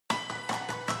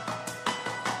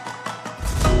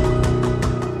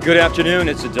Good afternoon.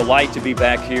 It's a delight to be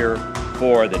back here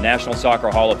for the National Soccer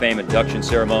Hall of Fame induction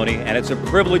ceremony, and it's a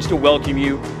privilege to welcome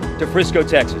you to Frisco,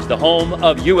 Texas, the home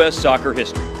of U.S. soccer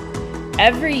history.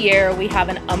 Every year we have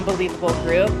an unbelievable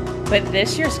group, but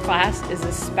this year's class is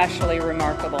especially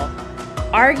remarkable.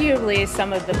 Arguably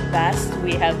some of the best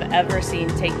we have ever seen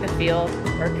take the field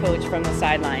or coach from the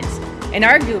sidelines, and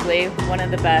arguably one of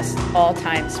the best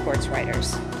all-time sports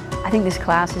writers. I think this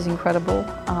class is incredible.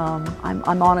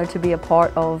 I'm honored to be a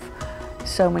part of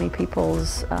so many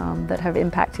people's that have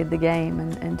impacted the game,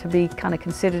 and to be kind of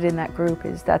considered in that group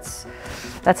that's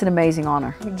an amazing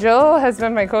honor. Jill has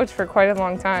been my coach for quite a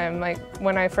long time. Like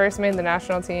when I first made the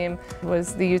national team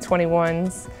was the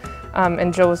U21s,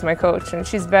 and Jill was my coach, and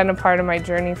she's been a part of my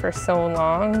journey for so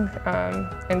long,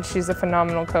 and she's a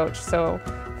phenomenal coach. So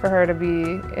for her to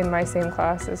be in my same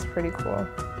class is pretty cool.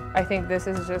 I think this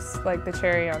is just like the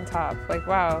cherry on top. Like,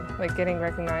 wow, like getting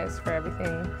recognized for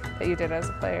everything that you did as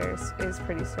a player is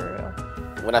pretty surreal.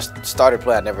 When I started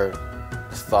playing, I never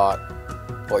thought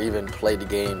or even played the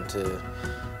game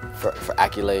for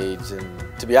accolades,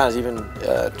 and to be honest, even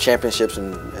championships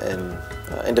and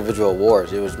individual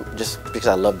awards. It was just because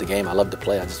I loved the game. I loved to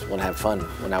play. I just want to have fun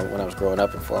when I was growing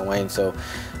up in Fort Wayne. So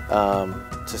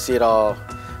to see it all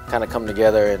kind of come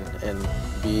together and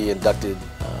be inducted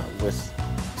with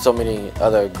so many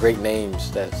other great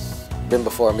names that's been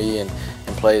before me and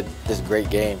played this great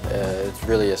game, it's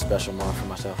really a special moment for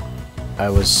myself. I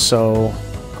was so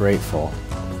grateful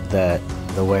that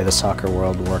the way the soccer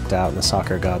world worked out and the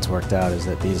soccer gods worked out is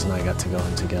that Bees and I got to go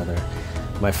in together.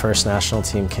 My first national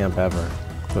team camp ever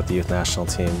with the youth national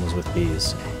team was with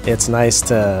Bees. It's nice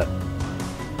to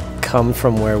come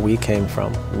from where we came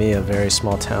from. Me, a very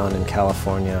small town in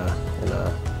California, in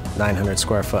a 900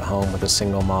 square foot home with a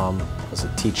single mom as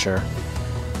a teacher,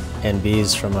 and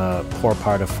Bees from a poor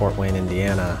part of Fort Wayne,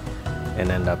 Indiana,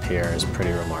 and end up here is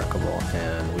pretty remarkable.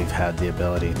 And we've had the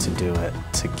ability to do it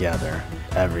together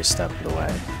every step of the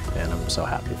way, and I'm so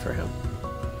happy for him.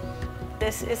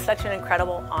 This is such an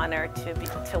incredible honor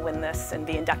to win this and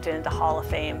be inducted into Hall of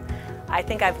Fame. I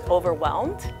think I've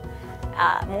overwhelmed,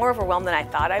 more overwhelmed than I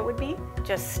thought I would be,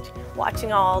 just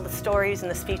watching all the stories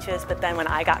and the speeches, but then when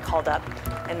I got called up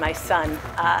and my son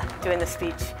doing the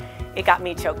speech, it got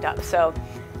me choked up. So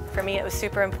for me it was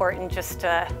super important just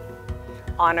to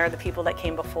honor the people that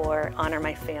came before, honor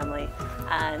my family,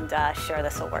 and share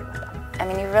this award with them. I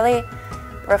mean, you really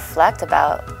reflect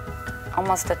about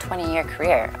almost a 20-year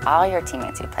career, all your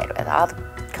teammates you played with, all the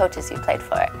coaches you played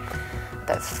for.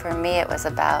 But for me it was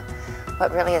about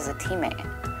what really is a teammate.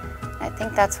 I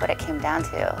think that's what it came down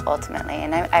to ultimately,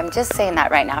 and I'm just saying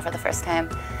that right now for the first time,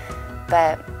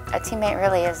 but a teammate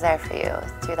really is there for you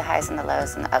through the highs and the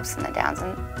lows and the ups and the downs,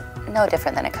 and no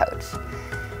different than a coach.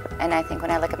 And I think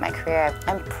when I look at my career,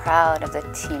 I'm proud of the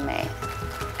teammate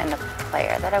and the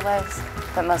player that I was,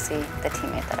 but mostly the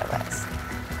teammate that I was.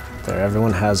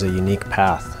 Everyone has a unique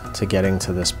path to getting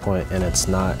to this point, and it's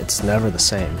never the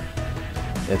same.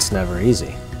 It's never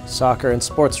easy. Soccer and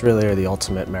sports really are the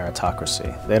ultimate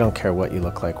meritocracy. They don't care what you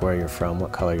look like, where you're from,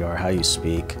 what color you are, how you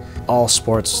speak. All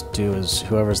sports do is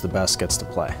whoever's the best gets to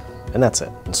play, and that's it.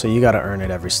 And so you got to earn it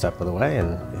every step of the way,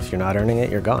 and if you're not earning it,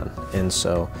 you're gone. And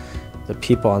so the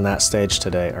people on that stage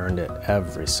today earned it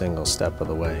every single step of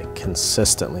the way,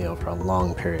 consistently over a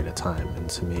long period of time, and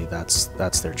to me that's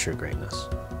their true greatness.